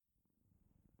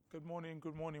Good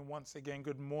morning once again.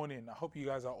 Good morning. I hope you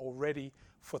guys are all ready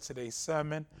for today's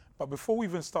sermon. But before we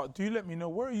even start, do let me know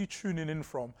where are you tuning in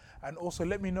from? And also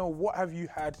let me know what have you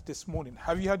had this morning?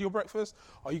 Have you had your breakfast?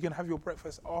 Are you going to have your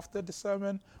breakfast after the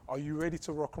sermon? Are you ready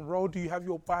to rock and roll? Do you have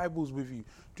your Bibles with you?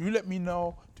 Do let me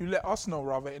know, do let us know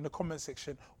rather in the comment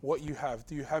section what you have.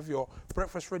 Do you have your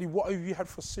breakfast ready? What have you had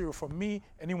for cereal? For me,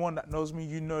 anyone that knows me,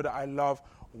 you know that I love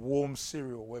warm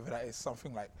cereal, whether that is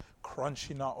something like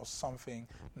crunchy nut or something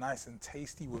nice and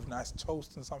tasty with nice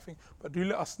toast and something. But do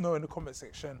let us know in the comment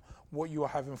section what you are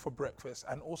having for breakfast,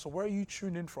 and also where are you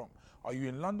tuned in from? Are you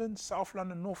in London, South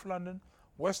London, North London,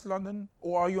 West London,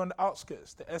 or are you on the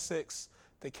outskirts, the Essex,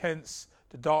 the Kents,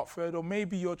 the Dartford, or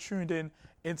maybe you're tuned in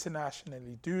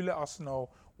internationally? Do let us know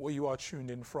where you are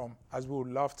tuned in from, as we'll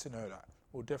love to know that.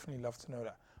 We'll definitely love to know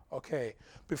that. Okay,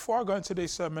 before I go into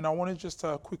today's sermon, I want to just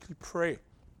quickly pray.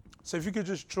 So if you could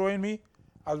just join me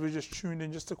as we just tune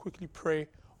in, just to quickly pray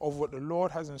of what the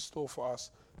Lord has in store for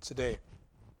us today.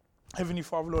 Heavenly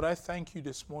Father, Lord, I thank you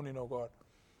this morning, oh God.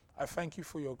 I thank you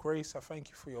for your grace. I thank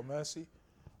you for your mercy.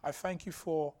 I thank you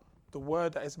for the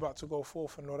word that is about to go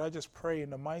forth. And Lord, I just pray in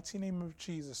the mighty name of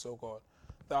Jesus, oh God,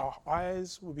 that our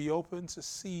eyes will be open to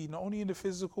see not only in the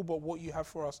physical, but what you have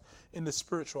for us in the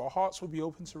spiritual. Our hearts will be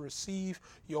open to receive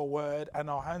your word, and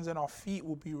our hands and our feet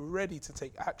will be ready to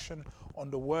take action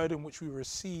on the word in which we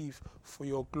receive for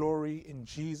your glory, in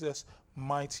Jesus'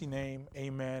 mighty name.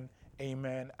 Amen,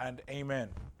 amen, and amen.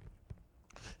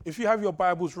 If you have your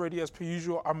Bibles ready, as per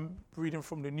usual, I'm reading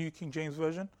from the New King James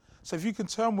Version. So if you can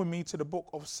turn with me to the book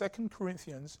of 2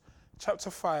 Corinthians, chapter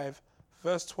 5,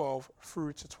 verse 12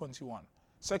 through to 21.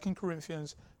 2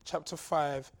 Corinthians chapter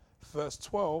 5, verse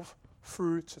 12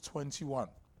 through to 21.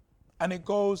 And it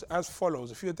goes as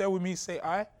follows. If you're there with me, say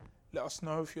aye. Let us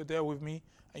know if you're there with me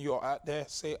and you're out there,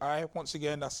 say aye. Once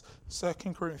again, that's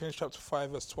 2 Corinthians chapter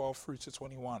 5, verse 12 through to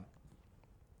 21.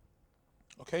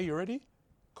 Okay, you ready?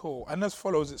 Cool. And as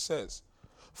follows it says,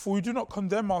 "For we do not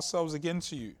condemn ourselves again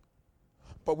to you,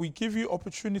 but we give you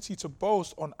opportunity to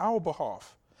boast on our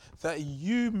behalf, that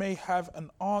you may have an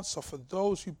answer for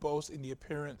those who boast in the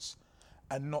appearance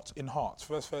and not in heart."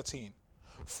 Verse 13.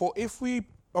 For if we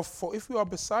are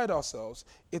beside ourselves,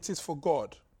 it is for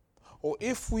God. Or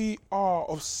if we are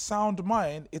of sound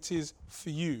mind, it is for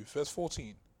you. Verse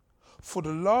 14. For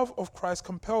the love of Christ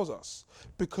compels us,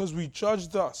 because we judge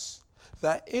thus,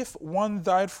 that if one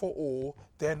died for all,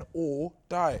 then all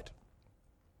died.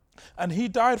 And he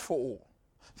died for all,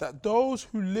 that those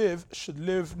who live should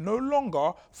live no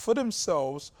longer for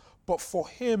themselves, but for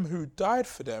him who died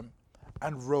for them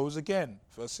and rose again.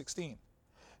 Verse 16.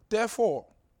 Therefore,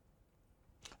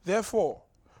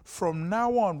 from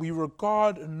now on we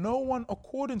regard no one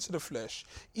according to the flesh.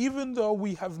 Even though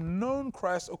we have known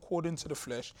Christ according to the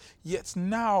flesh, yet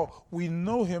now we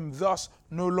know him thus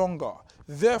no longer.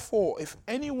 Therefore, if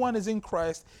anyone is in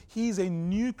Christ, he is a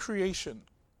new creation.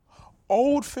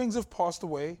 Old things have passed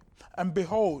away, and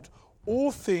behold,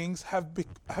 all things have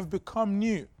become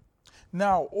new.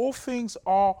 Now all things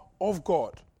are of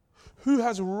God, who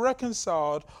has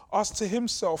reconciled us to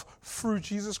himself through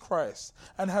Jesus Christ,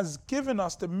 and has given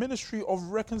us the ministry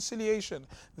of reconciliation.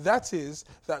 That is,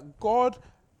 that God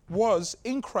was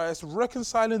in Christ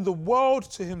reconciling the world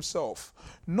to himself,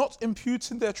 not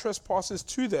imputing their trespasses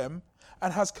to them,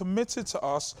 and has committed to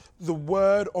us the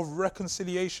word of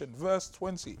reconciliation. Verse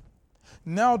 20.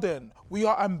 Now then, we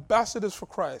are ambassadors for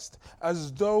Christ,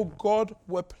 as though God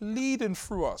were pleading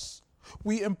through us.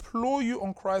 We implore you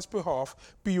on Christ's behalf,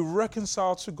 be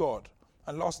reconciled to God.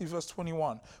 And lastly, verse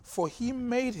 21. For he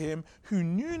made him who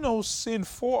knew no sin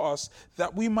for us,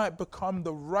 that we might become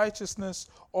the righteousness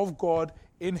of God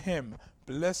in him.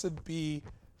 Blessed be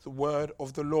the word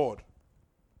of the Lord.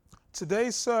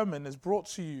 Today's sermon is brought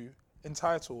to you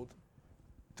entitled,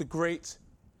 The Great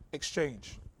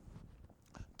Exchange.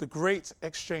 The Great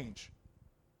Exchange.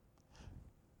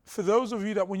 For those of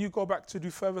you that when you go back to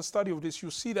do further study of this, you'll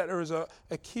see that there is a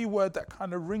key word that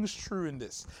kind of rings true in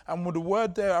this. And with the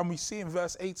word there, and we see in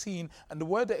verse 18, and the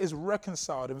word there is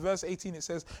reconciled. In verse 18 it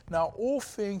says, now all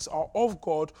things are of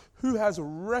God, who has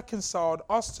reconciled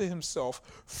us to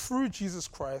himself through Jesus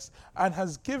Christ, and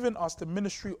has given us the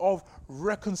ministry of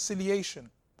reconciliation.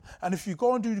 And if you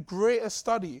go and do greater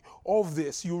study of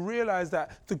this, you'll realize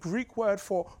that the Greek word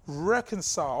for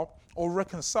reconcile or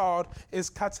reconciled is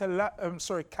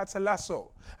katalasso.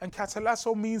 And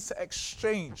katalasso means to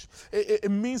exchange.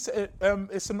 It means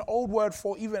it's an old word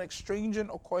for even exchanging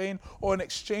a coin or an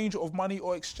exchange of money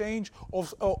or exchange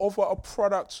of a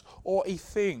product or a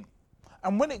thing.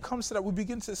 And when it comes to that, we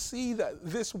begin to see that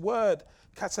this word,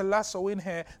 katalasso, in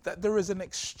here, that there is an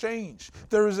exchange.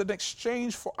 There is an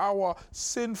exchange for our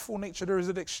sinful nature. There is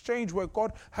an exchange where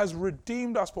God has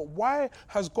redeemed us. But why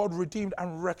has God redeemed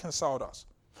and reconciled us?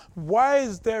 Why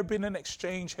has there been an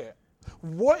exchange here?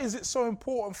 What is it so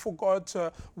important for God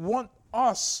to want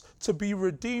us to be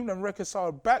redeemed and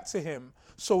reconciled back to him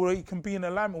so that he can be in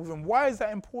alignment with him? Why is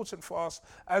that important for us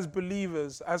as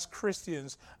believers, as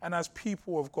Christians, and as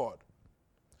people of God?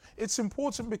 It's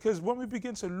important because when we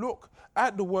begin to look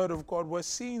at the word of God, we're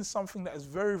seeing something that is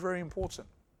very, very important.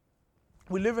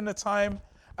 We live in a time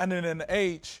and in an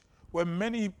age where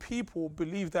many people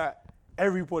believe that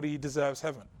everybody deserves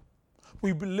heaven.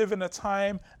 We live in a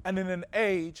time and in an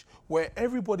age where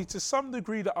everybody, to some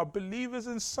degree, that are believers,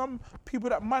 and some people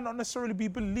that might not necessarily be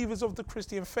believers of the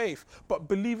Christian faith, but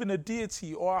believe in a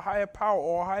deity or a higher power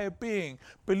or a higher being,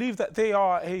 believe that they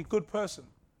are a good person.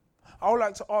 I would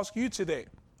like to ask you today,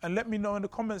 and let me know in the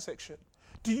comment section,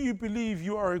 do you believe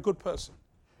you are a good person?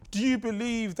 Do you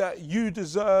believe that you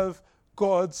deserve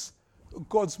God's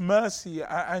mercy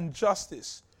and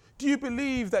justice? Do you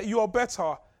believe that you are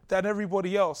better than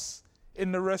everybody else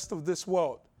in the rest of this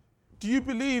world? Do you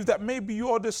believe that maybe you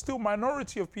are the still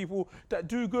minority of people that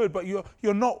do good, but you're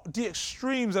not the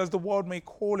extremes, as the world may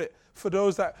call it, for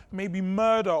those that maybe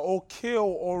murder or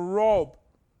kill or rob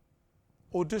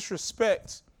or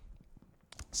disrespect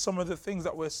some of the things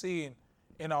that we're seeing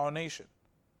in our nation?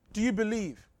 Do you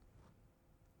believe?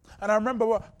 And I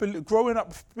remember growing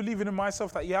up believing in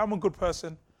myself that, yeah, I'm a good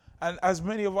person. And as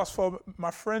many of us, for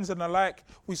my friends and the like,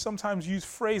 we sometimes use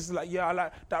phrases like, yeah, I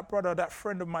like that brother, that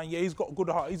friend of mine, yeah, he's got a good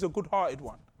heart, he's a good-hearted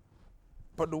one.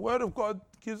 But the word of God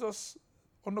gives us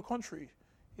on the contrary.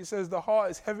 He says the heart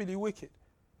is heavily wicked.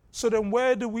 So then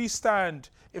where do we stand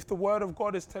if the word of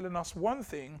God is telling us one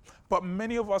thing, but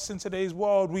many of us in today's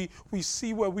world, we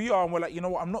see where we are and we're like, you know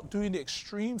what, I'm not doing the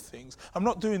extreme things. I'm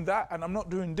not doing that and I'm not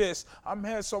doing this. I'm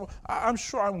here, so I'm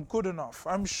sure I'm good enough.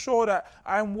 I'm sure that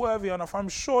I'm worthy enough. I'm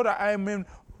sure that I'm in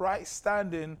right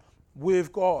standing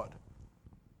with God.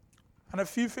 And a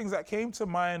few things that came to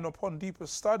mind upon deeper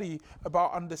study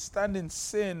about understanding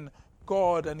sin,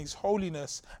 God and his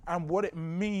holiness, and what it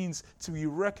means to be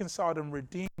reconciled and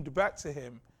redeemed back to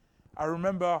him. I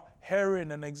remember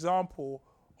hearing an example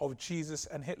of Jesus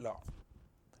and Hitler.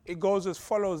 It goes as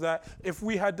follows, that if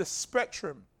we had the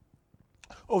spectrum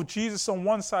of Jesus on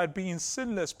one side being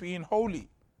sinless, being holy,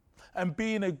 and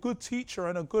being a good teacher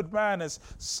and a good man, as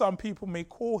some people may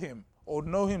call him or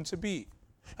know him to be,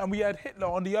 and we had Hitler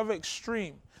on the other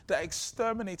extreme that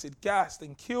exterminated, gassed,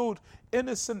 and killed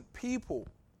innocent people,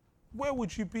 where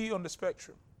would you be on the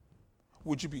spectrum?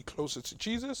 Would you be closer to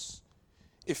Jesus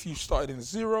if you started in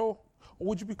zero, or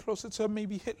would you be closer to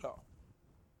maybe Hitler?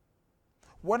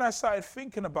 When I started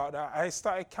thinking about that, I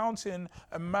started counting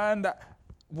a man that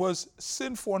was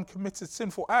sinful and committed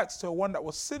sinful acts to one that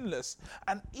was sinless.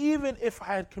 And even if I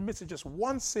had committed just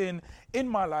one sin in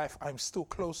my life, I'm still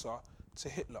closer to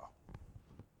Hitler.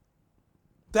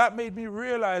 That made me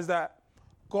realize that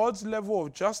God's level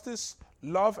of justice,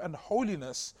 love, and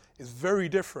holiness is very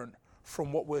different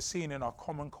from what we're seeing in our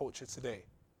common culture today,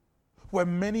 where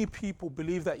many people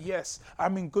believe that, yes,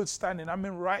 I'm in good standing, I'm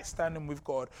in right standing with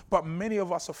God, but many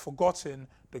of us have forgotten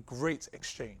the great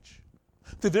exchange.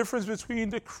 The difference between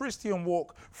the Christian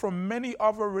walk from many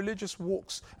other religious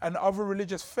walks and other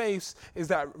religious faiths is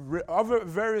that other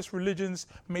various religions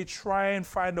may try and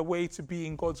find a way to be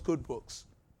in God's good books.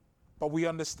 But we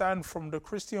understand from the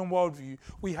Christian worldview,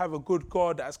 we have a good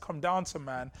God that has come down to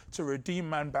man to redeem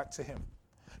man back to him.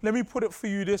 Let me put it for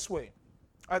you this way.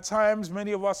 At times,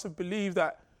 many of us have believed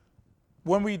that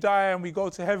when we die and we go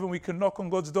to heaven, we can knock on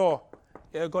God's door.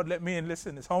 Yeah, God, let me in.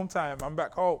 Listen, it's home time. I'm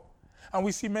back home. And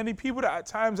we see many people that at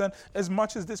times, and as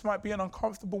much as this might be an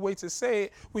uncomfortable way to say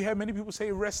it, we have many people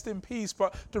say, rest in peace.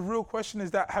 But the real question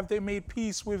is that, have they made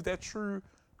peace with their true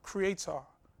creator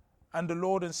and the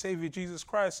Lord and Savior Jesus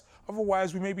Christ?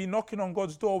 Otherwise, we may be knocking on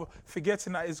God's door,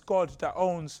 forgetting that it's God that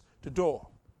owns the door.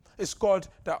 It's God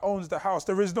that owns the house.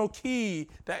 There is no key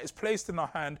that is placed in our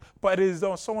hand, but it is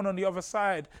someone on the other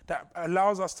side that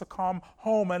allows us to come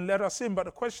home and let us in. But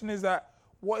the question is that,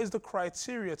 what is the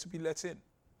criteria to be let in?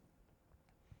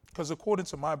 Because according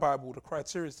to my Bible, the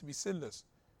criteria is to be sinless.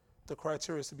 The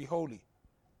criteria is to be holy.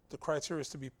 The criteria is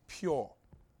to be pure.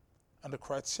 And the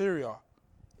criteria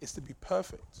is to be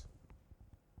perfect.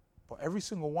 But every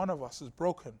single one of us has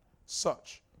broken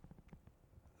such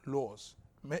laws.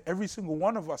 Every single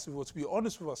one of us, if we're to be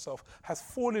honest with ourselves, has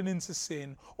fallen into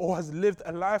sin or has lived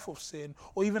a life of sin,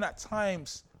 or even at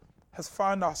times has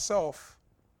found ourselves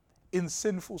in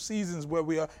sinful seasons where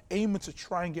we are aiming to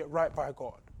try and get right by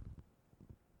God.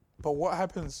 But what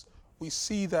happens? We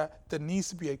see that there needs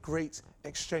to be a great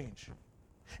exchange.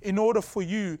 In order for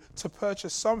you to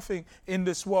purchase something in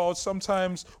this world,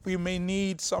 sometimes we may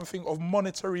need something of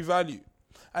monetary value.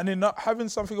 And in not having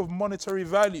something of monetary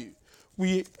value,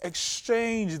 we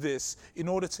exchange this in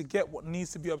order to get what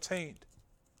needs to be obtained.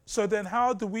 So then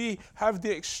how do we have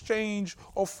the exchange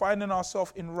of finding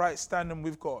ourselves in right standing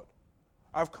with God?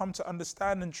 I've come to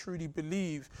understand and truly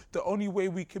believe the only way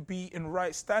we could be in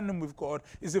right standing with God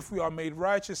is if we are made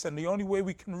righteous, and the only way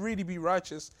we can really be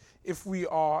righteous if we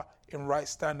are in right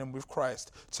standing with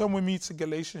Christ. Turn with me to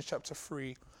Galatians chapter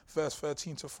 3, verse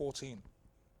 13 to 14.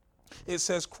 It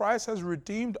says, Christ has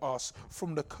redeemed us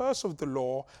from the curse of the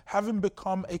law, having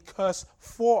become a curse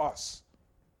for us.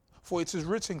 For it is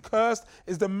written, cursed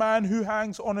is the man who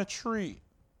hangs on a tree,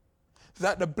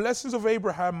 that the blessings of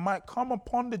Abraham might come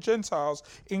upon the Gentiles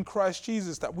in Christ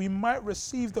Jesus, that we might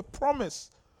receive the promise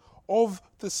of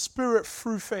the Spirit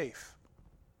through faith.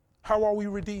 How are we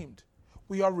redeemed?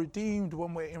 We are redeemed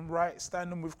when we're in right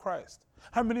standing with Christ.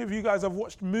 How many of you guys have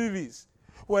watched movies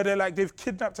where they've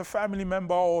kidnapped a family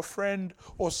member or a friend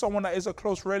or someone that is a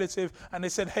close relative, and they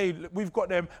said, hey, we've got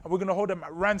them and we're going to hold them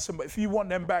at ransom, but if you want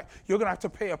them back, you're going to have to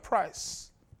pay a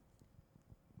price.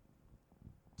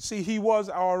 See, he was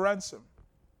our ransom.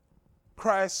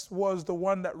 Christ was the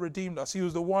one that redeemed us. He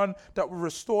was the one that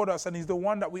restored us, and he's the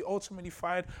one that we ultimately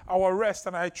find our rest.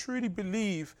 And I truly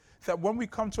believe that when we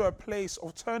come to a place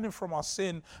of turning from our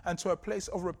sin and to a place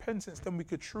of repentance, then we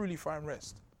could truly find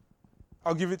rest.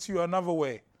 I'll give it to you another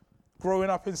way. Growing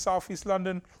up in Southeast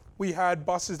London, we had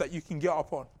buses that you can get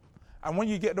up on. And when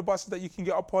you get the buses that you can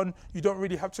get up on, you don't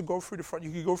really have to go through the front.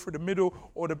 You can go through the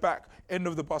middle or the back end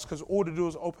of the bus because all the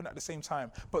doors open at the same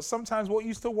time. But sometimes what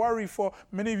used to worry for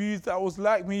many of you that was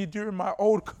like me during my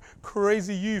old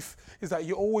crazy youth is that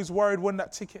you're always worried when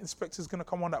that ticket inspector is going to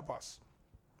come on that bus.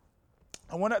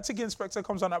 And when that ticket inspector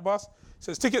comes on that bus,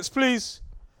 says, tickets please,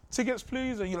 and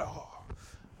you're like, oh.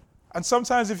 And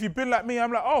sometimes if you've been like me,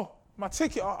 I'm like, oh, my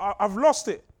ticket, I've lost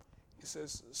it. He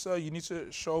says, sir, you need to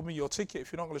show me your ticket.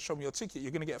 If you're not going to show me your ticket, you're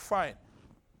going to get fined.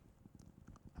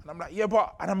 And I'm like, yeah,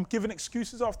 and I'm giving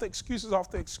excuses after excuses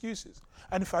after excuses.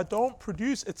 And if I don't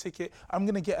produce a ticket, I'm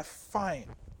going to get a fine.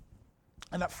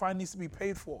 And that fine needs to be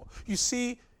paid for. You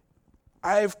see,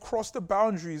 I've crossed the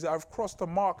boundaries, I've crossed the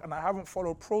mark, and I haven't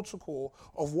followed protocol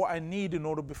of what I need in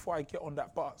order before I get on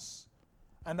that bus.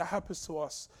 And that happens to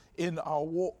us in our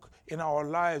walk, in our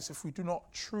lives, if we do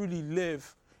not truly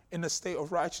live in a state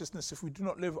of righteousness, if we do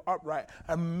not live upright,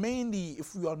 and mainly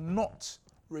if we are not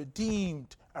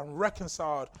redeemed and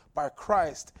reconciled by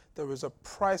Christ, there is a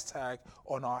price tag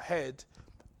on our head.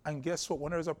 And guess what? When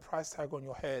there is a price tag on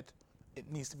your head,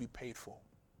 it needs to be paid for.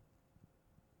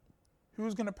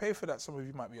 Who's going to pay for that? Some of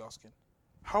you might be asking.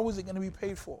 How is it going to be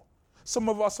paid for? Some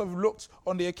of us have looked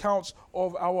on the accounts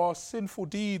of our sinful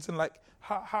deeds and like,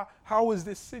 how is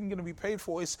this sin going to be paid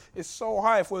for? It's so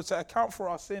high. If we're to account for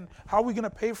our sin, how are we going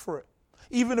to pay for it?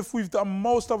 Even if we've done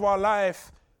most of our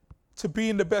life to be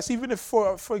in the best, even if,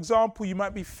 for example, you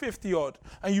might be 50 odd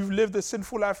and you've lived a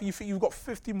sinful life and you think you've got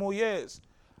 50 more years,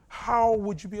 how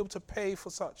would you be able to pay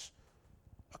for such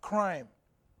a crime?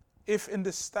 If in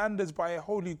the standards by a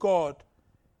holy God,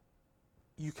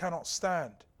 you cannot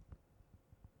stand.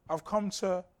 I've come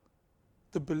to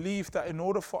the belief that in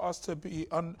order for us to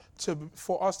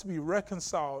be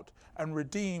reconciled and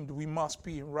redeemed, we must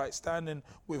be in right standing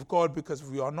with God, because if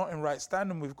we are not in right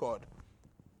standing with God,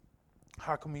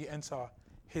 how can we enter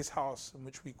his house, in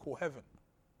which we call heaven?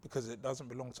 Because it doesn't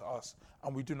belong to us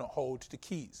and we do not hold the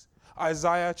keys.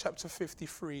 Isaiah chapter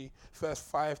 53, verse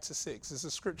 5 to 6 is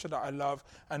a scripture that I love,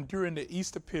 and during the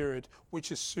Easter period,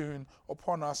 which is soon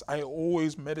upon us, I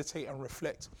always meditate and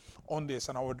reflect on this,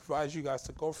 and I would advise you guys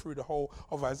to go through the whole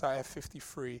of Isaiah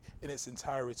 53 in its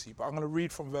entirety. But I'm going to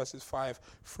read from verses 5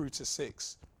 through to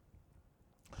 6.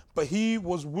 But he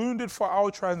was wounded for our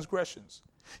transgressions.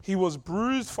 He was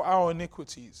bruised for our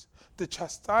iniquities. The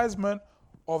chastisement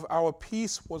of our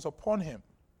peace was upon him,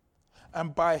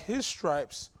 and by his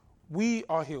stripes we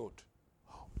are healed.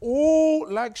 All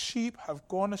like sheep have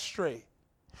gone astray.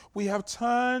 We have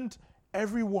turned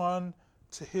everyone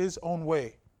to his own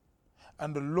way,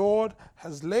 and the Lord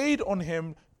has laid on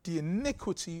him the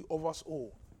iniquity of us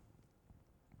all.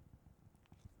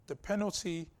 The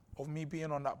penalty of me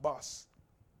being on that bus,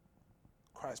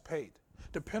 Christ paid.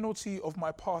 The penalty of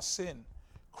my past sin,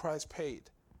 Christ paid.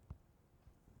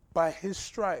 By his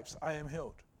stripes I am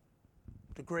healed.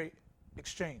 The great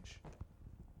exchange.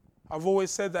 I've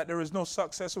always said that there is no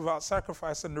success without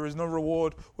sacrifice, and there is no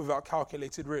reward without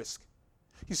calculated risk.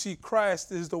 You see,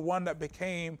 Christ is the one that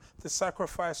became the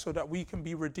sacrifice so that we can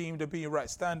be redeemed and be in right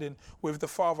standing with the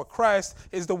Father. Christ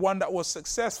is the one that was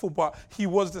successful, but he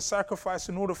was the sacrifice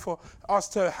in order for us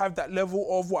to have that level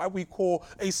of what we call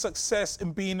a success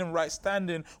in being in right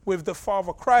standing with the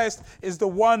Father. Christ is the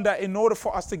one that in order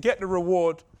for us to get the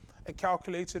reward, a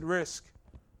calculated risk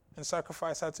and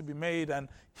sacrifice had to be made, and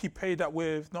he paid that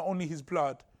with not only his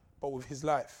blood, but with his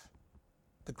life.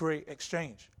 The great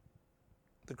exchange.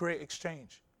 The great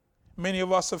exchange. Many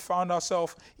of us have found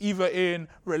ourselves either in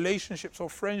relationships or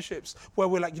friendships where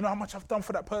we're like, you know how much I've done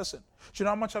for that person? Do you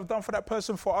know how much I've done for that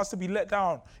person for us to be let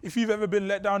down? If you've ever been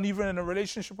let down, even in a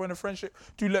relationship or in a friendship,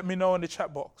 do let me know in the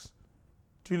chat box.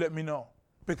 Do let me know.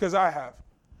 Because I have.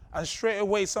 And straight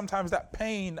away, sometimes that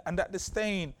pain and that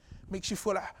disdain makes you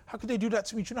feel like, how could they do that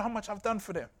to me? Do you know how much I've done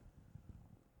for them?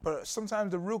 But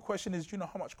sometimes the real question is, do you know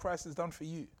how much Christ has done for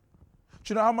you?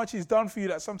 Do you know how much he's done for you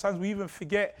that sometimes we even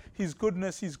forget his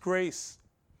goodness, his grace,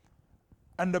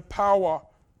 and the power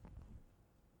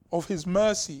of his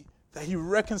mercy, that he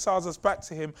reconciles us back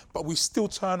to him, but we still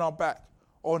turn our back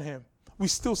on him. We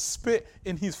still spit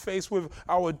in his face with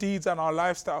our deeds and our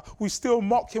lifestyle. We still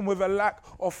mock him with a lack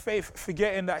of faith,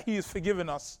 forgetting that he has forgiven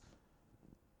us.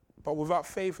 But without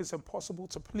faith, it's impossible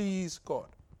to please God.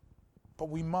 But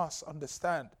we must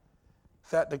understand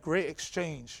that the great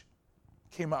exchange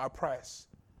came at a price.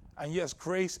 And yes,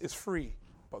 grace is free,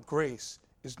 but grace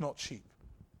is not cheap.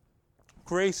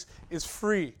 Grace is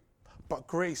free, but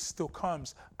grace still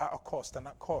comes at a cost, and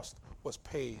that cost was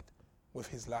paid with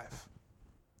his life.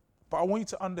 But I want you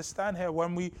to understand here,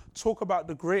 when we talk about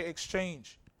the great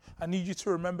exchange, I need you to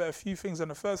remember a few things. And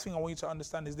the first thing I want you to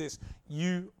understand is this: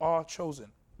 you are chosen.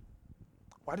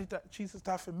 Why did Jesus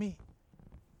die for me?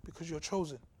 Because you're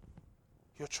chosen.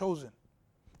 You're chosen.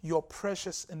 You're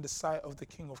precious in the sight of the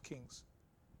King of Kings.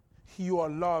 You are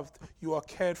loved, you are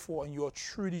cared for, and you are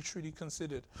truly, truly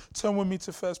considered. Turn with me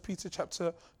to 1 Peter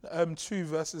chapter 2,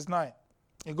 verses 9.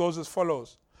 It goes as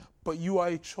follows: but you are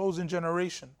a chosen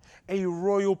generation, a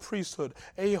royal priesthood,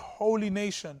 a holy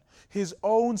nation, his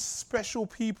own special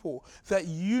people, that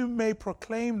you may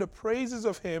proclaim the praises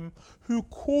of him who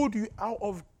called you out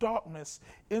of darkness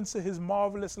into his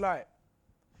marvelous light.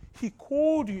 He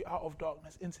called you out of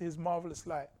darkness into his marvelous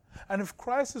light. And if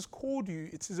Christ has called you,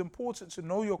 it is important to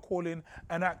know your calling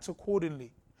and act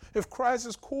accordingly. If Christ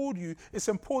has called you, it's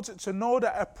important to know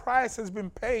that a price has been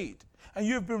paid and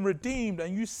you've been redeemed,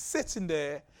 and you sitting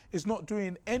there is not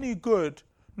doing any good,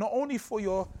 not only for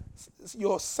your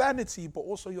sanity, but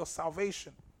also your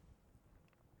salvation.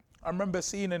 I remember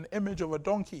seeing an image of a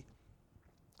donkey.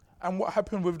 And what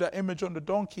happened with that image on the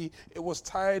donkey, it was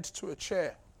tied to a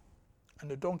chair. And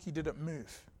the donkey didn't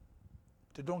move.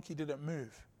 The donkey didn't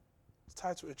move. It's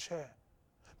tied to a chair.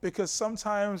 Because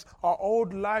sometimes our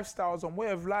old lifestyles and way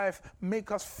of life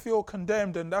make us feel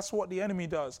condemned, and that's what the enemy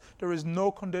does. There is no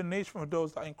condemnation for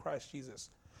those that are in Christ Jesus.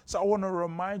 So I want to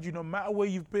remind you, no matter where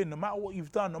you've been, no matter what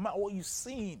you've done, no matter what you've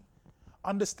seen,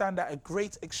 understand that a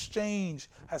great exchange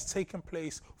has taken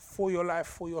place for your life,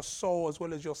 for your soul, as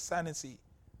well as your sanity,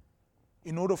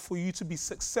 in order for you to be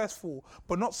successful,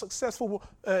 but not successful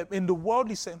in the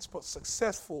worldly sense, but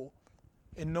successful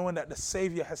in knowing that the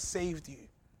Savior has saved you.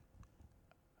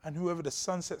 And whoever the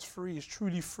Son sets free is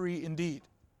truly free indeed.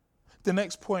 The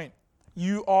next point,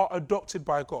 you are adopted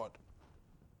by God.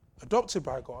 Adopted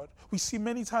by God. We see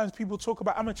many times people talk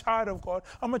about, I'm a child of God,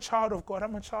 I'm a child of God,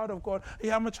 I'm a child of God.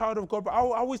 Yeah, I'm a child of God, but I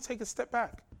always take a step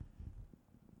back.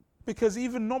 Because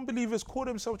even non-believers call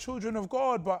themselves children of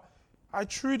God, but I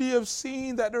truly have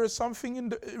seen that there is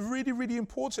something really, really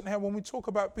important here when we talk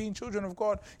about being children of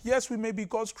God. Yes, we may be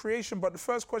God's creation, but the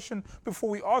first question before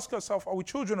we ask ourselves, are we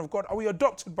children of God? Are we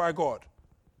adopted by God?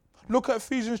 Look at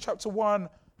Ephesians chapter 1,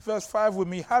 verse 5 with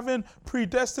me. Having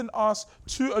predestined us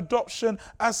to adoption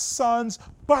as sons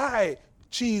by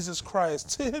Jesus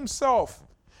Christ to himself,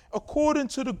 according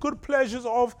to the good pleasures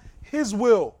of his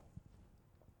will.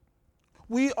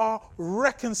 We are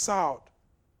reconciled.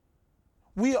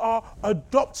 We are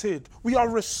adopted. We are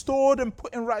restored and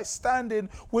put in right standing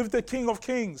with the King of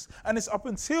Kings. And it's up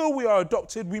until we are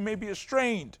adopted, we may be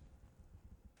estranged.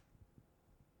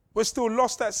 We're still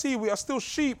lost at sea. We are still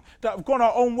sheep that have gone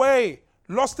our own way,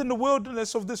 lost in the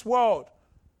wilderness of this world.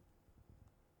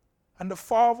 And the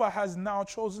Father has now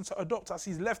chosen to adopt us.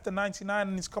 He's left the 99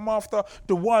 and he's come after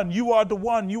the one. You are the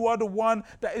one. You are the one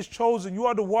that is chosen. You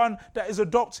are the one that is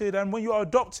adopted. And when you are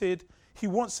adopted, he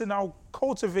wants to now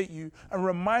cultivate you and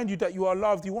remind you that you are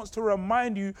loved. He wants to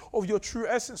remind you of your true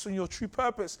essence and your true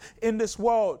purpose in this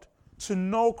world, to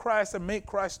know Christ and make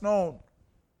Christ known.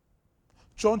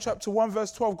 John chapter 1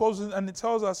 verse 12 goes in and it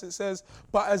tells us, it says,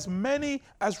 but as many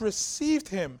as received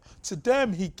him, to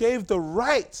them he gave the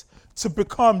right to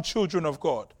become children of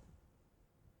God.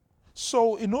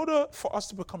 So in order for us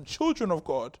to become children of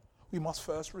God, we must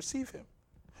first receive him.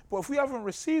 But if we haven't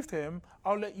received him,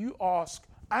 I'll let you ask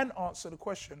and answer the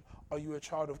question, are you a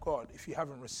child of God if you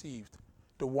haven't received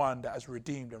the one that has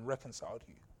redeemed and reconciled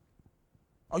you?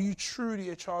 Are you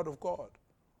truly a child of God?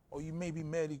 Or you may be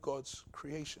merely God's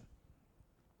creation?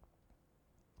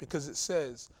 Because it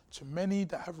says, to many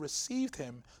that have received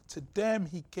him, to them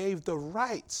he gave the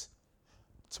right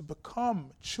to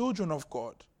become children of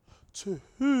God, to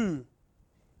who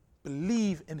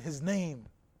believe in his name.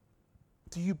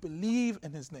 Do you believe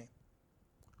in his name?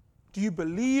 Do you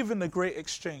believe in the great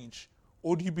exchange?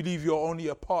 Or do you believe you're only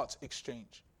a part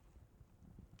exchange?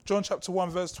 John chapter 1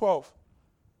 verse 12.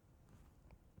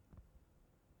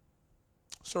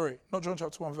 Sorry, not John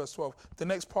chapter 1 verse 12. The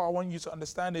next part I want you to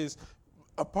understand is,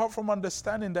 apart from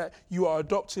understanding that you are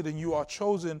adopted and you are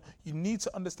chosen, you need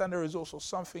to understand there is also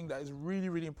something that is really,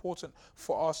 really important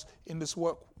for us in this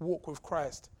walk with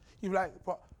Christ. You're like,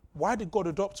 but why did God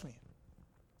adopt me?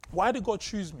 Why did God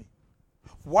choose me?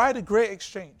 Why the great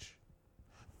exchange?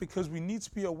 Because we need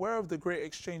to be aware of the great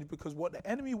exchange, because what the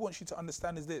enemy wants you to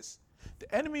understand is this.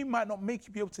 The enemy might not make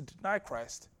you be able to deny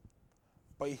Christ,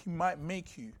 but he might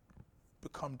make you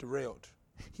become derailed.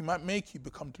 He might make you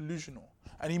become delusional.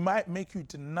 And he might make you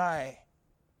deny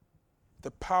the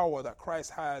power that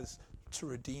Christ has to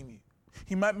redeem you.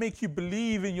 He might make you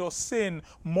believe in your sin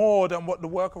more than what the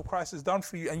work of Christ has done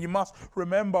for you. And you must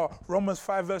remember Romans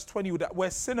 5 verse 20, that where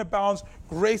sin abounds,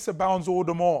 grace abounds all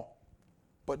the more.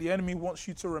 But the enemy wants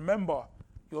you to remember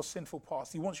your sinful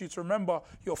past. He wants you to remember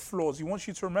your flaws. He wants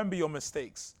you to remember your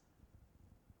mistakes.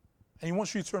 And he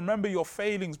wants you to remember your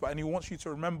failings, and he wants you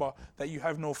to remember that you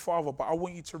have no father. But I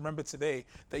want you to remember today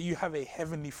that you have a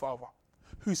heavenly Father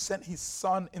who sent his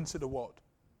Son into the world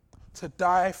to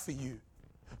die for you,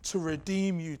 to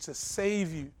redeem you, to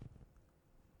save you,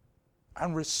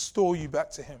 and restore you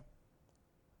back to him.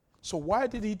 So why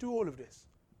did he do all of this?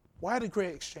 Why the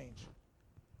great exchange?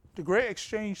 The great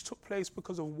exchange took place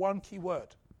because of one key word: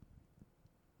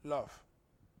 love.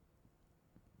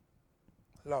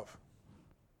 Love.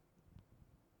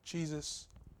 Jesus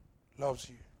loves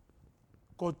you.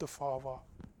 God the Father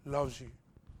loves you.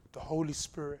 The Holy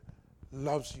Spirit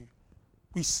loves you.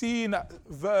 We see in that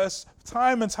verse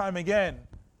time and time again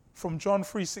from John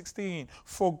 3:16,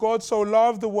 for God so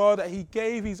loved the world that he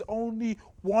gave his only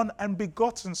one and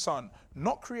begotten Son,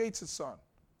 not created Son,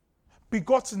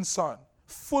 begotten Son,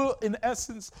 full in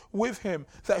essence with him,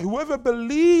 that whoever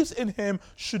believes in him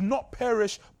should not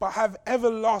perish but have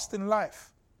everlasting life.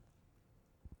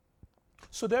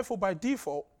 So therefore, by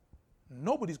default,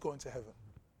 nobody's going to heaven.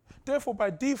 Therefore, by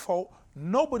default,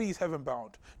 nobody is heaven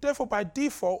bound. Therefore, by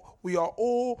default, we are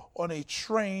all on a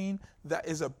train that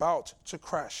is about to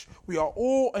crash. We are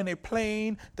all on a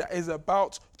plane that is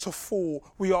about to fall.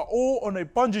 We are all on a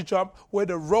bungee jump where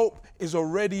the rope is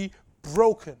already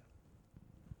broken.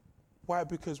 Why?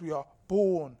 Because we are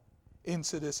born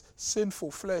into this sinful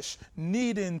flesh,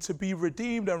 needing to be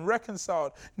redeemed and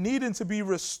reconciled, needing to be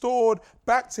restored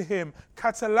back to him.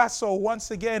 Katalasso,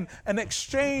 once again, an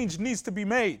exchange needs to be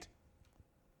made.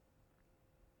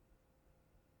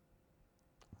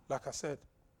 Like I said,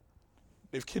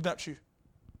 they've kidnapped you.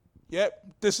 Yep,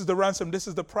 this is the ransom, this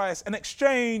is the price. An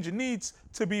exchange needs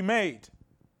to be made.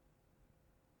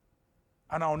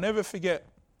 And I'll never forget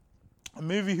a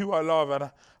movie who I love, and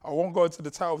I won't go into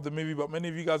the title of the movie, but many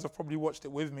of you guys have probably watched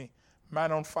it with me,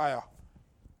 Man on Fire.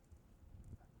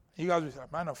 You guys will be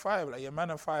like, Man on Fire? Like, yeah,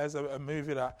 Man on Fire is a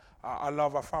movie that I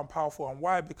love, I found powerful. And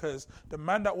why? Because the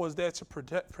man that was there to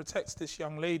protect this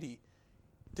young lady,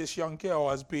 this young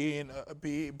girl, as being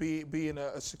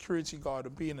a security guard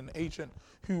and being an agent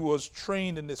who was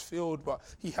trained in this field, but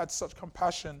he had such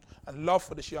compassion and love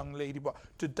for this young lady. But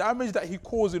the damage that he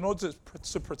caused in order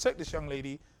to protect this young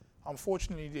lady,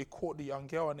 unfortunately, they caught the young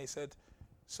girl and they said,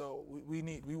 so we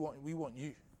want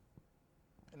you.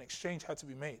 An exchange had to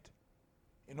be made.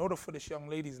 In order for this young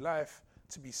lady's life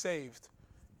to be saved,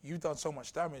 you've done so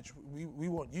much damage, we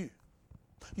want you.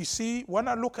 You see, when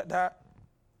I look at that,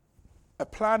 a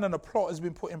plan and a plot has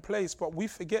been put in place, but we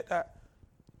forget that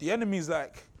the enemy's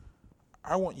like,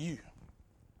 I want you.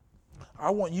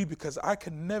 I want you because I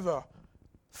can never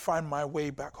find my way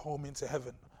back home into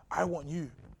heaven. I want you.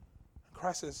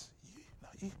 Christ says,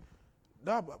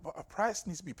 but a price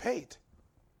needs to be paid.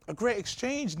 A great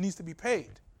exchange needs to be paid.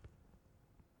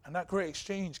 And that great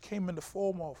exchange came in the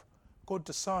form of God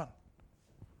the Son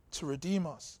to redeem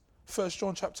us. 1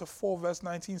 John chapter 4 verse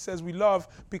 19 says we love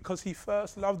because he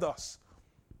first loved us.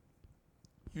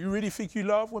 You really think you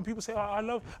love? When people say, I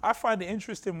love, I find it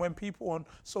interesting when people on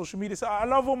social media say, I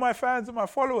love all my fans and my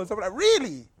followers. I'm like,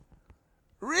 really?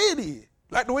 Really?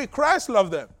 Like the way Christ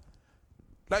loved them.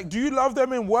 Like, do you love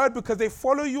them in word because they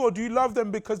follow you, or do you love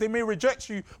them because they may reject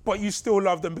you, but you still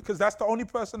love them? Because that's the only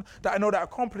person that I know that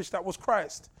accomplished that was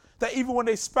Christ. That even when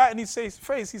they spat in his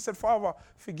face, he said, Father,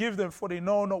 forgive them, for they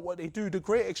know not what they do. The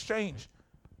great exchange.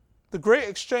 The great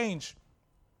exchange.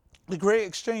 The great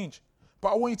exchange.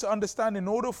 But I want you to understand, in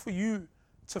order for you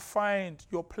to find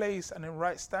your place and in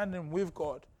right standing with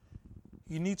God,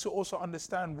 you need to also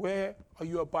understand, where are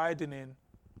you abiding in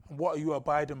and what are you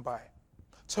abiding by?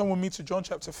 Turn with me to John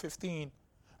chapter 15,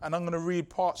 and I'm going to read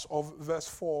parts of verse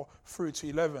 4 through to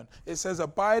 11. It says,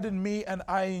 abide in me and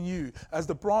I in you, as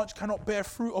the branch cannot bear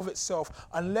fruit of itself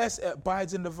unless it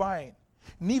abides in the vine.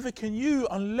 Neither can you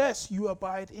unless you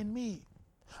abide in me.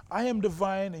 I am the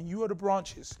vine and you are the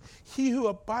branches. He who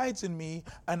abides in me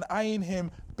and I in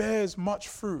him bears much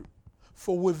fruit,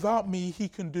 for without me he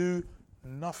can do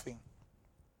nothing.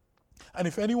 And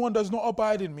if anyone does not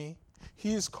abide in me,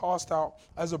 he is cast out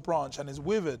as a branch and is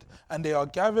withered, and they are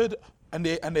gathered and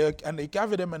they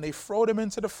gather them and they throw them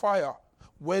into the fire,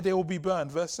 where they will be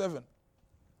burned. Verse 7.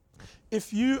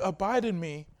 If you abide in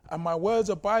me and my words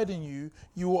abide in you,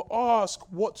 you will ask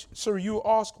what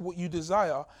you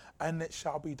desire, and it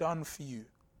shall be done for you.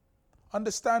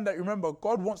 Understand that, remember,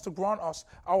 God wants to grant us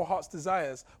our heart's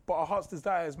desires, but our heart's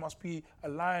desires must be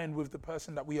aligned with the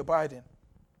person that we abide in.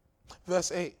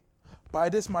 Verse 8. By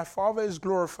this my Father is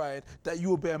glorified, that you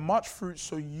will bear much fruit,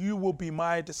 so you will be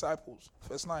my disciples.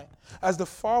 Verse 9. As the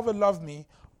Father loved me,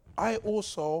 I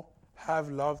also have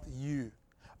loved you.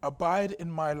 Abide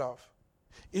in my love.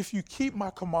 If you keep my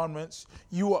commandments,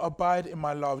 you will abide in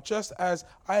my love, just as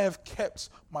I have kept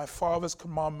my Father's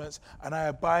commandments, and I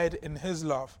abide in his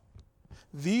love.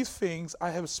 These things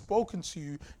I have spoken to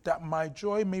you, that my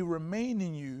joy may remain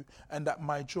in you, and that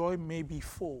my joy may be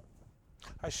full.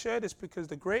 I share this because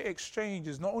the great exchange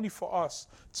is not only for us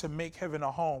to make heaven a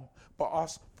home, but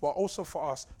also for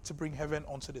us to bring heaven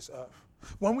onto this earth.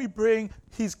 When we bring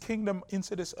his kingdom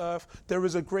into this earth, there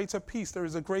is a greater peace, there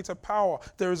is a greater power,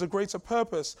 there is a greater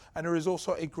purpose, and there is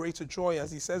also a greater joy,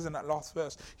 as he says in that last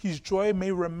verse. His joy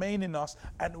may remain in us,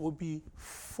 and it will be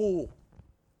full.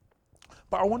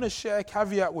 But I want to share a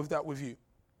caveat with that with you.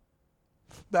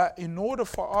 That in order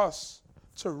for us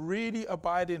to really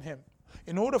abide in him,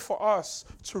 in order for us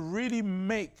to really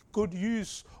make good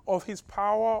use of his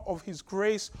power, of his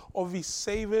grace, of his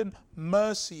saving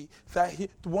mercy that he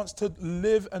wants to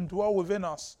live and dwell within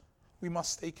us, we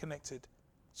must stay connected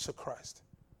to Christ.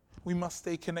 We must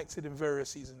stay connected in various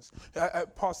seasons.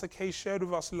 Pastor Kay shared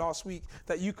with us last week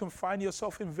that you can find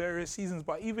yourself in various seasons,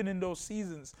 but even in those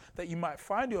seasons that you might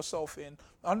find yourself in,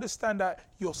 understand that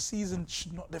your season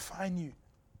should not define you.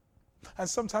 And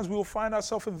sometimes we will find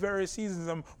ourselves in various seasons,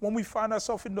 and when we find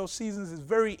ourselves in those seasons, it's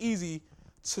very easy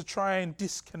to try and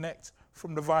disconnect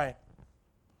from the vine.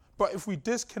 But if we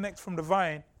disconnect from the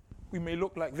vine, we may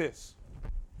look like this.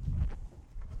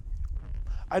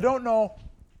 I don't know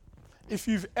if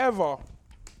you've ever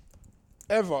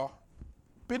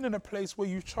been in a place where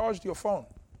you've charged your phone,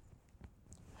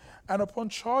 and upon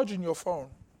charging your phone,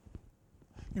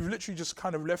 you've literally just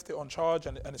kind of left it on charge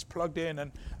and it's plugged in,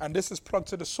 and this is plugged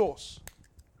to the source.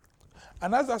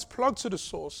 And as that's plugged to the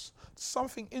source,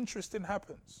 something interesting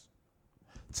happens.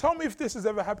 Tell me if this has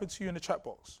ever happened to you in the chat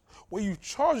box, where you've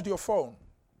charged your phone,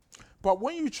 but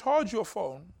when you charge your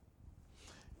phone,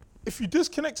 if you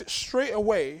disconnect it straight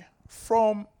away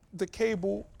from the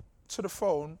cable to the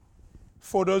phone,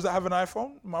 for those that have an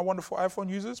iPhone, my wonderful iPhone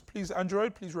users, please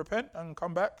Android, please repent and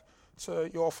come back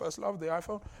to your first love, the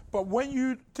iPhone. But when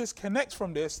you disconnect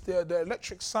from this, the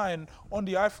electric sign on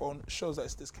the iPhone shows that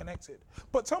it's disconnected.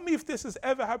 But tell me if this has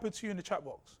ever happened to you in the chat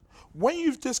box. When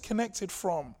you've disconnected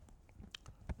from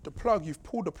the plug, you've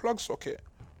pulled the plug socket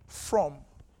from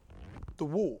the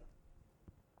wall.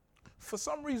 For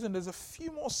some reason, there's a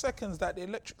few more seconds that the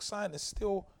electric sign is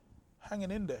still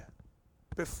hanging in there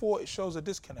before it shows a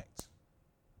disconnect.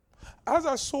 As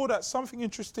I saw that, something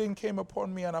interesting came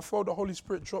upon me, and I felt the Holy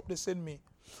Spirit drop this in me.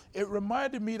 It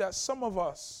reminded me that some of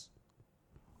us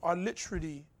are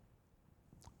literally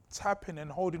tapping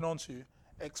and holding on to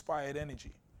expired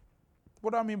energy.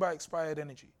 What do I mean by expired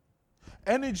energy?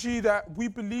 Energy that we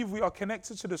believe we are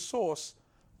connected to the source,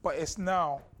 but it's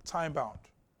now time-bound.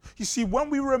 You see,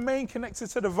 when we remain connected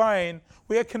to the vine,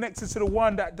 we are connected to the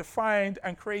one that defined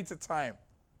and created time.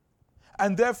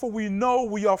 And therefore we know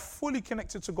we are fully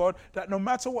connected to God, that no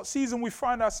matter what season we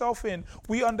find ourselves in,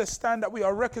 we understand that we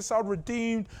are reconciled,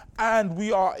 redeemed, and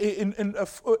we are in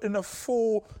a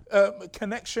full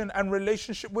connection and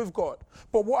relationship with God.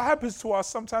 But what happens to us,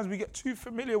 sometimes we get too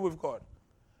familiar with God.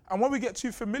 And when we get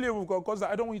too familiar with God, God's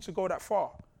like, I don't want you to go that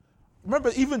far.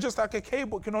 Remember, even just like a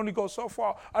cable can only go so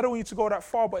far. I don't want you to go that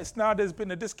far, but it's now there's been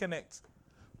a disconnect.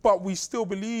 But we still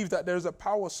believe that there's a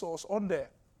power source on there.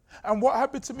 And what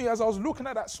happened to me as I was looking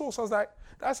at that source, I was like,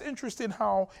 that's interesting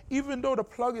how even though the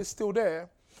plug is still there,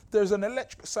 there's an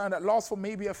electric sign that lasts for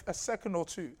maybe a second or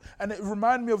two. And it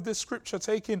reminded me of this scripture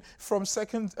taken from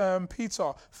 2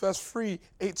 Peter, verse 3,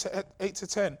 8 to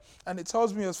 10. And it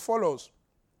tells me as follows,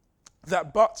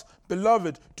 that but,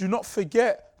 beloved, do not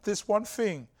forget this one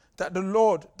thing, that the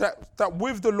Lord, that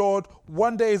with the Lord,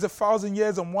 one day is 1,000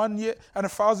 years, and 1 year, and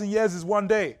 1,000 years is 1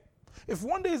 day. If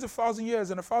 1 day is 1,000 years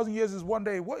and 1,000 years is 1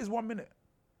 day, what is 1 minute?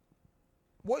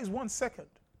 What is 1 second?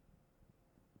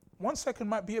 1 second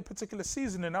might be a particular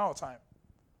season in our time.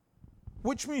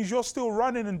 Which means you're still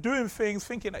running and doing things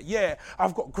thinking that, yeah,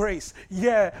 I've got grace.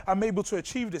 Yeah, I'm able to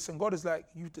achieve this. And God is like,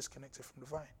 you've disconnected from the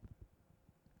vine.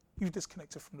 You've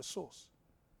disconnected from the source.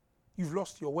 You've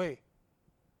lost your way.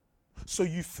 So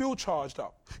you feel charged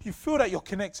up. You feel that you're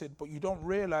connected, but you don't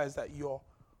realize that you're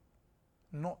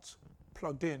not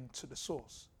plugged in to the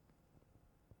source.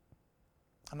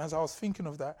 And as I was thinking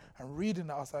of that and reading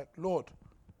that, I was like, Lord,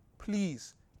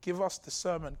 please give us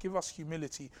discernment, give us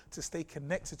humility to stay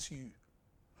connected to you.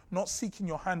 Not seeking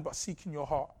your hand, but seeking your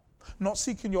heart. Not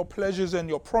seeking your pleasures and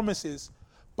your promises,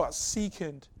 but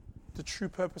seeking the true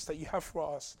purpose that you have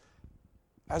for us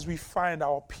as we find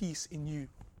our peace in you.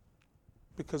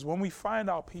 Because when we find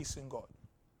our peace in God,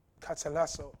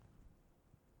 katalasso,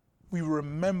 we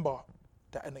remember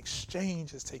that an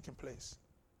exchange is taking place.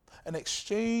 An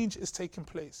exchange is taking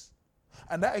place.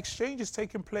 And that exchange is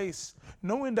taking place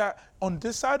knowing that on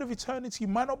this side of eternity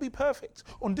might not be perfect.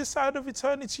 On this side of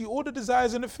eternity, all the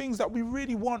desires and the things that we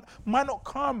really want might not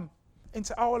come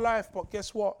into our life. But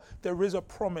guess what? There is a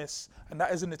promise, and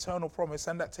that is an eternal promise.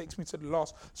 And that takes me to the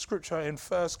last scripture in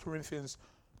 1 Corinthians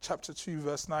chapter 2,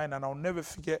 verse 9. And I'll never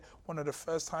forget one of the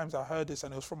first times I heard this,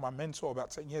 and it was from my mentor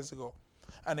about 10 years ago.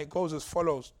 And it goes as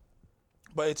follows.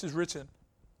 But it is written,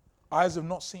 eyes have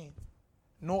not seen,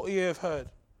 nor ear have heard,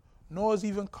 nor has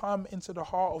even come into the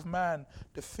heart of man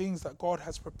the things that God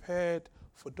has prepared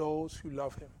for those who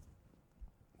love him.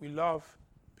 We love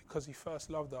because he first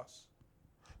loved us.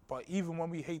 But even when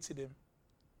we hated him,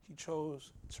 he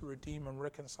chose to redeem and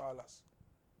reconcile us.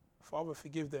 Father,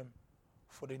 forgive them,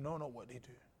 for they know not what they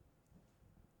do.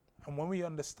 And when we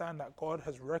understand that God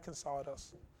has reconciled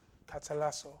us,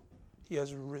 katalasso, He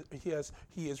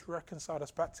has reconciled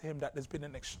us back to him, that there's been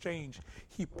an exchange.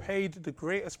 He paid the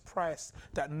greatest price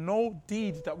that no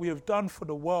deed that we have done for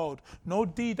the world, no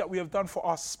deed that we have done for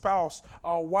our spouse,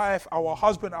 our wife, our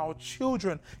husband, our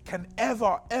children can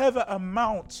ever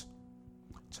amount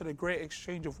to the great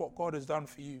exchange of what God has done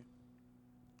for you.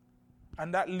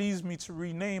 And that leads me to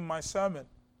rename my sermon.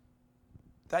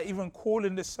 That even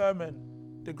calling this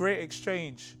sermon the great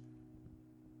exchange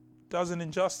does an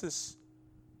injustice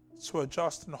to a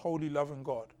just and holy loving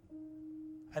God.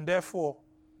 And therefore,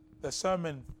 the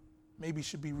sermon maybe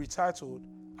should be retitled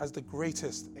as the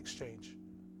greatest exchange.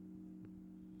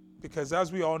 Because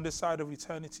as we are on this side of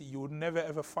eternity, you will never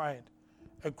ever find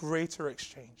a greater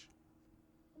exchange,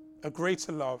 a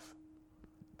greater love,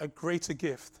 a greater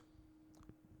gift,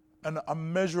 an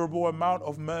immeasurable amount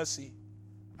of mercy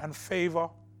and favor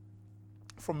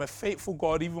from a faithful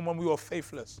God, even when we were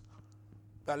faithless,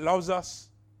 that loves us,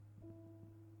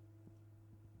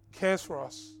 cares for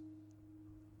us,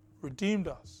 redeemed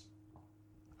us,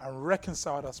 and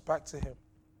reconciled us back to him.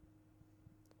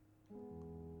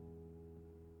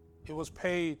 It was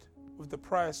paid with the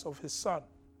price of his son.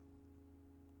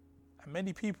 And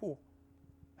many people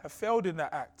have failed in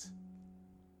that act.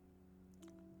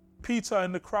 Peter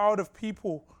and the crowd of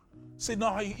people said,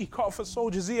 no, he cut off a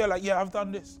soldier's ear, like, yeah, I've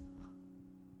done this.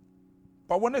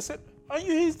 But when they said, are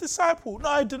you his disciple? No,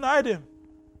 I denied him.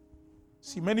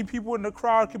 See, many people in the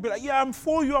crowd could be like, yeah, I'm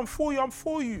for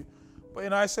you. But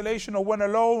in isolation or when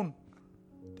alone,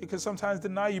 they can sometimes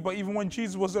deny you. But even when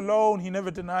Jesus was alone, he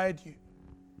never denied you.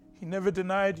 He never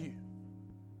denied you.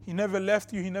 He never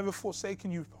left you. He never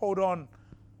forsaken you. Hold on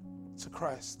to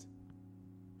Christ,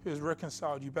 who has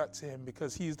reconciled you back to him,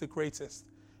 because he is the greatest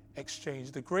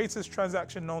exchange, the greatest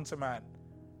transaction known to man.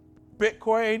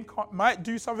 Bitcoin might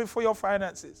do something for your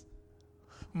finances.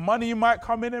 Money might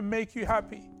come in and make you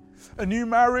happy. A new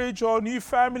marriage or a new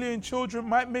family and children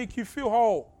might make you feel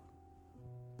whole.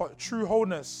 But true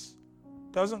wholeness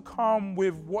doesn't come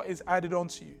with what is added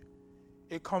onto you.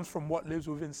 It comes from what lives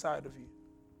within inside of you.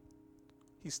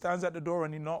 He stands at the door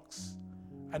and he knocks,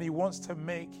 and he wants to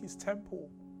make his temple,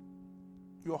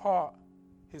 your heart,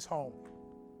 his home.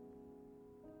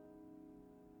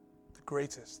 The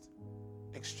greatest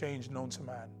exchange known to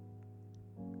man,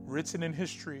 written in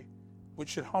history, which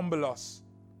should humble us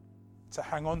to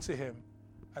hang on to him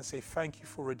and say, thank you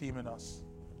for redeeming us.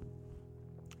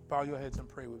 Bow your heads and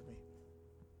pray with me.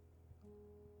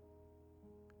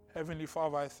 Heavenly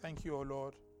Father, I thank you, O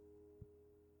Lord.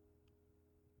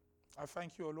 I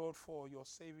thank you, O Lord, for your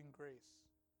saving grace.